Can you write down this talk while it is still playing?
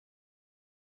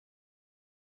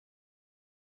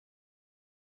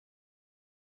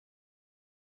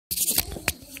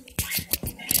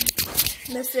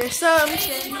Mr.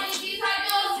 Something.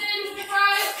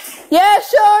 Yeah,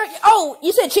 sure. Oh,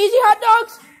 you said cheesy hot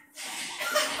dogs?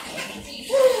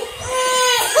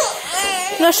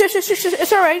 No, sure.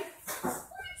 It's all right.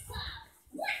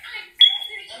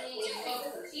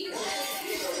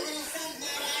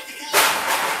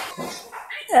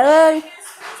 Hello.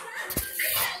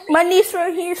 My niece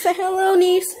right here. Say hello,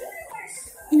 niece.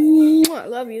 I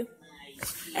love you.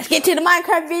 Let's get to the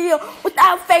Minecraft video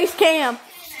without face cam.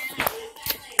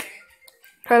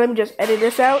 Okay, let me just edit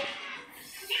this out.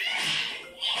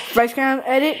 Face cam,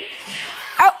 edit.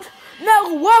 Out.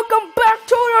 Now, welcome back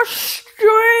to the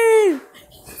stream.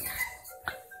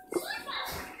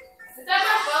 Is that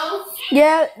my phone?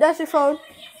 Yeah, that's your phone.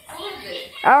 Who is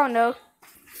it? I don't know.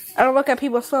 I don't look at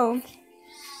people's phones.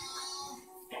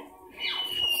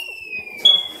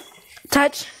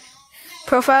 Touch.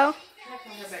 Profile.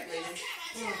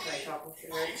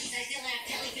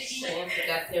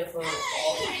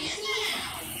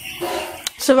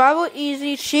 Survival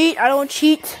easy. Cheat. I don't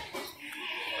cheat.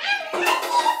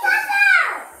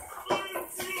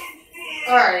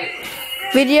 Alright.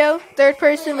 Video. Third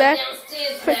person back.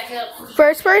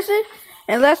 First person.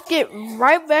 And let's get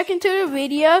right back into the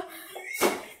video.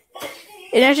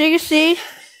 And as you can see,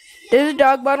 there's a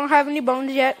dog, but I don't have any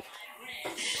bones yet.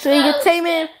 So you can tame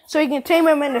him. So you can tame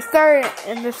him in the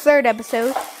third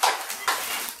episode.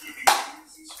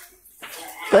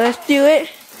 But let's do it.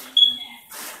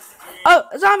 Oh,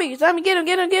 zombie, get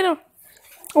him.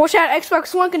 I wish I had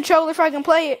Xbox One controller if I can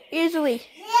play it easily.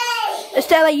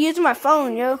 Instead of like using my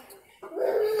phone, yo.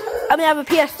 I mean, I have a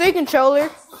PS3 controller.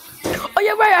 Oh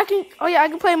yeah, right. I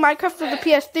can play Minecraft with the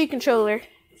PS3 controller.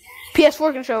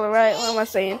 PS4 controller, right? What am I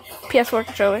saying? PS4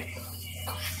 controller.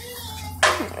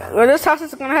 Well, this house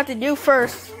is gonna have to do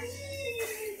first.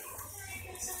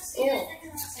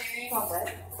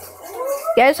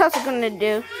 Yeah, this house is gonna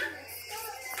do.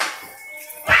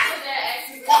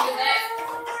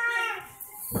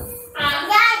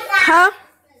 Huh?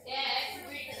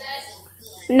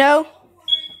 No.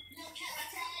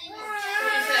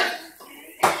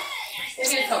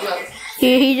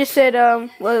 He just said well,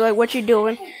 like what you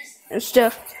doing and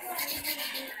stuff.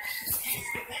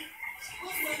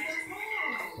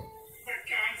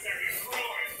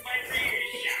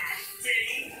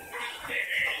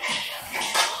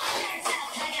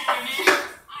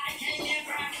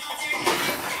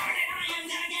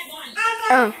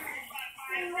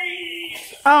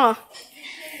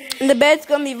 And the bed's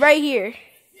gonna be right here.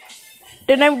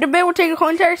 The bed will take a whole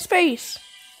entire space.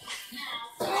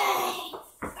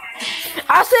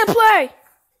 I said play.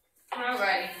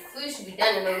 Alright, food should be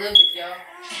done in a little bit, y'all.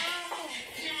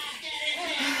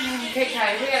 Okay,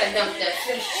 guys, we gotta dump that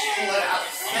fish water out.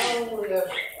 Wait for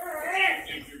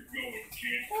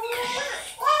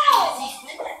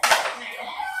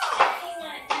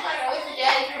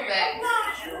Daddy to come back.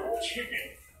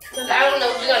 Cause I don't know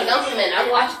if we're gonna dump him in.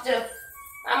 I'm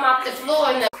off the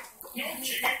floor now.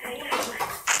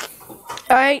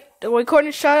 Alright, the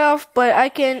recording shut off, but I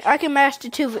can match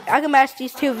these two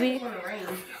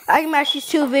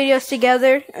videos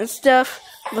together and stuff.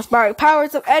 With my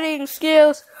powers of editing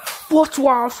skills. It's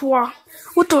gonna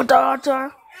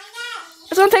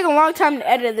take a long time to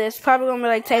edit this. Probably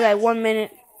gonna take like 1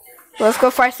 minute. Let's go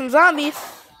fight some zombies.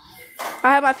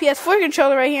 I have my PS4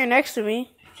 controller right here next to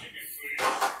me.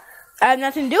 I have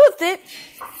nothing to do with it.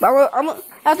 But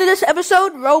after this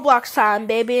episode, Roblox time,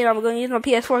 baby, and I'm gonna use my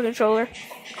PS4 controller.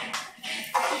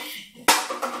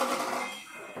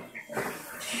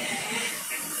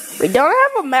 We don't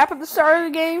have a map at the start of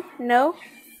the game. No,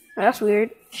 that's weird.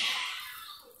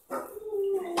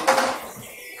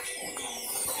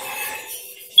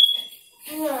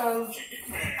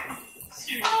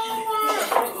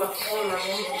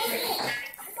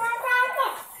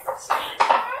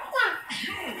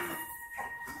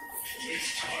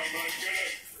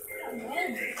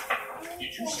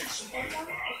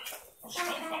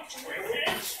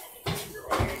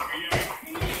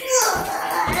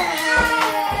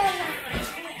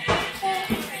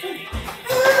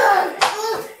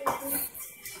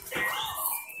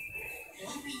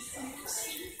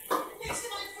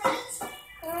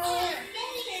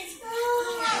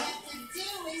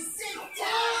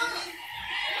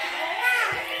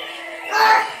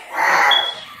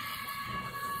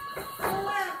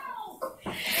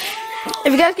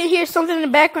 If you guys can hear something in the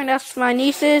background, that's my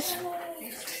nieces,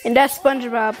 and that's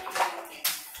SpongeBob.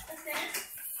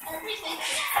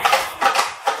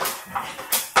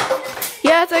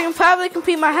 Yes, I can probably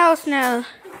complete my house now.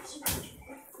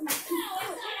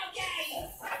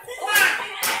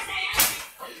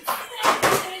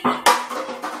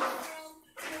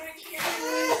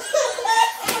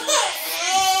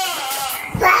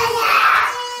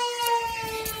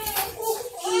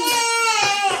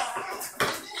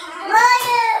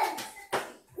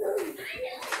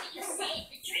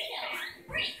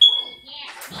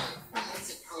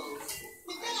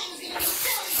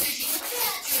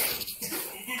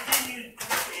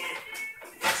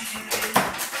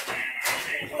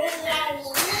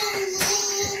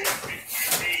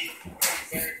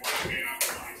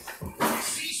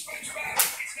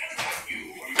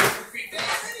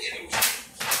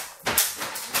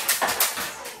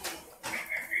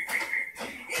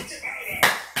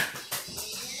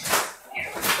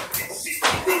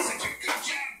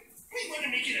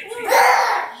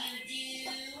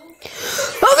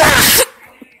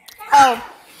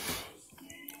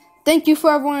 Thank you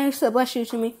for everyone who said bless you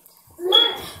to me.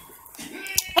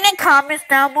 And in comments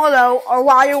down below or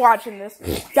while you're watching this.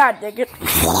 God dang it.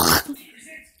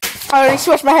 I already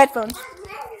switched my headphones.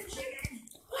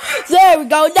 There we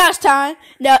go. Now it's time.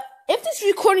 Now, if this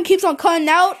recording keeps on cutting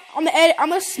out, I'm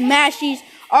gonna smash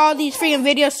all these freaking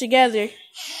videos together.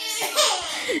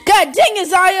 God dang it,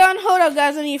 Zion. Hold up,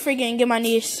 guys. I need to freaking get my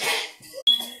niece.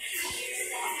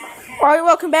 Alright,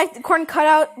 welcome back. The recording cut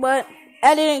out, but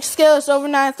editing skill is over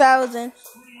 9,000.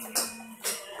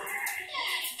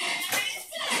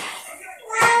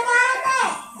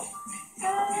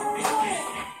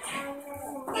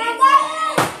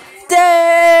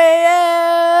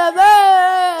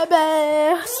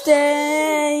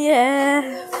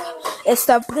 It's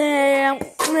the plan.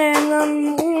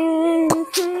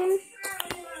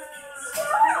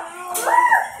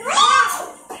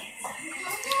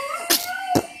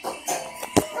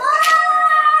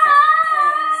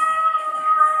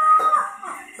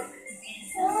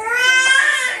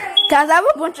 Guys, I have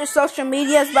a bunch of social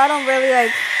medias, but I don't really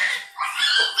like.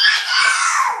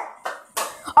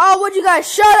 Oh, would you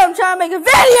guys shut up? I'm trying to make a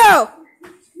video!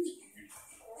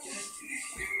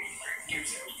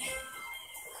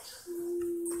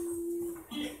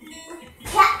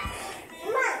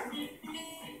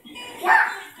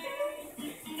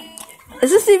 Is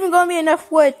this even going to be enough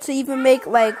wood to even make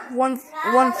like one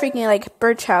freaking like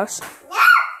birch house?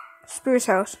 Spruce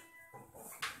house.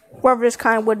 Whatever this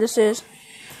kind of wood this is.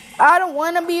 I don't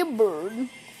want to be a bird.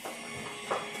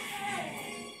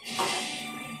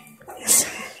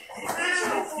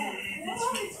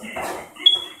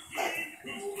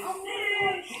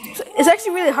 It's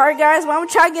actually really hard, guys, but I'm going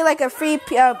to try to get like a free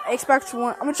Xbox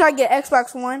One. I'm going to try to get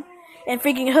Xbox One and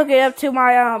freaking hook it up to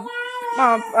my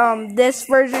this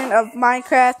version of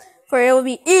Minecraft for it will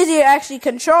be easier to actually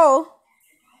control.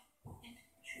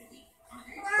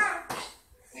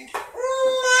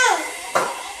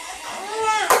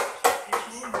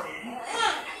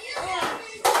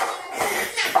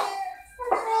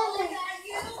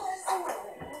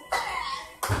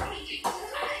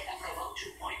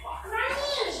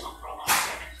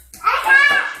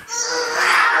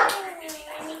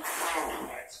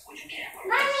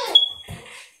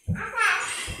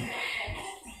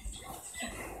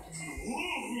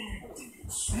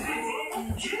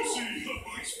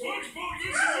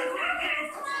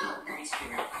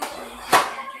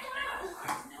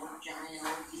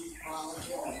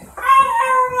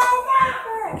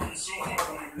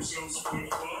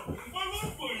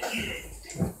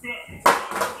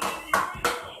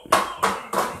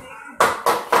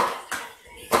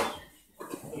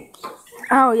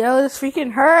 Oh, yo, this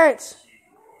freaking hurts.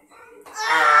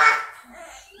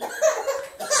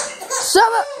 Shut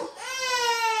up.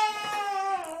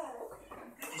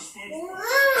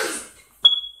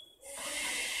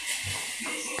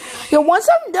 Yo, once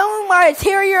I'm done with my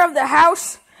interior of the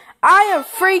house, I am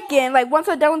freaking, like, once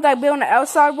I'm done with, like, building the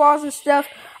outside walls and stuff,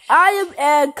 I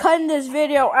am cutting this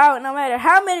video out. No matter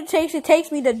how many takes it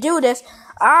takes me to do this,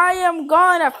 I am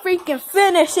gonna freaking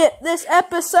finish it this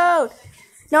episode.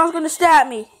 No one's gonna stop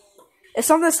me. If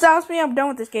something stops me, I'm done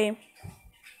with this game.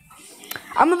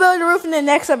 I'm gonna build a roof in the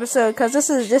next episode, cause this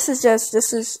is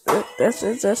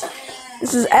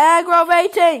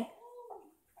aggravating.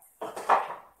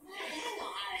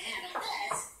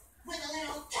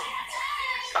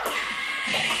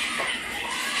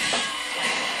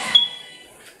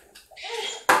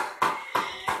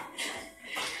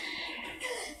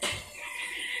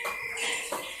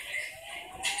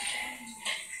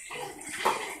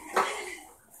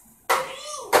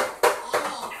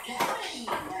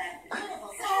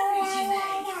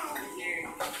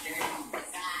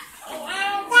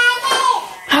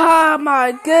 Oh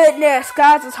my goodness,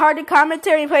 guys, it's hard to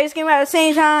commentary and play this game at the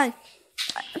same time.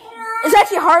 It's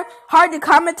actually hard to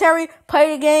commentary,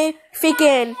 play the game,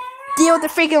 freaking deal with the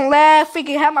freaking lag,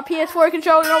 freaking have my PS4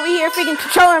 controller over here, freaking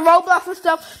controlling Roblox and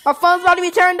stuff. My phone's about to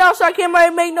be turned off, so I can't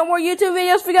really make no more YouTube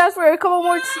videos for you guys for a couple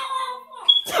more.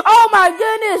 Oh my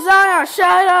goodness, Zion,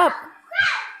 shut up.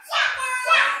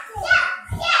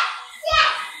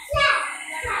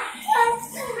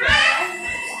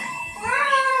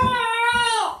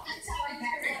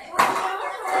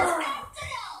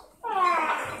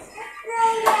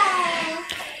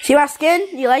 See my skin?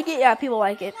 You like it? Yeah, people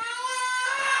like it.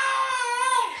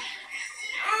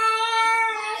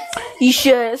 You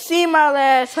should see my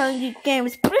last 100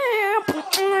 games.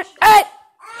 Hey!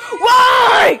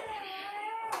 Why?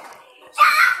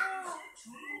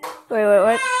 Wait,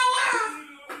 what?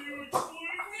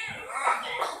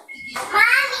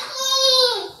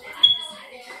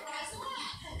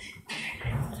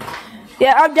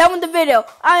 Yeah, I'm done with the video.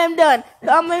 I am done.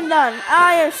 I'm done.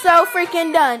 I am so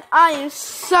freaking done. I am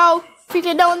so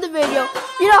freaking done with the video.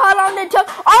 You know how long it took?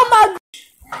 Oh my.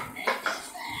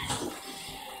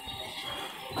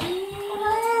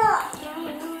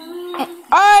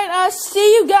 Alright, I'll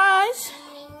see you guys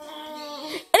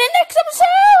in the next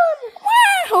episode.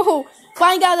 Wow.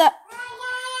 Finally got that.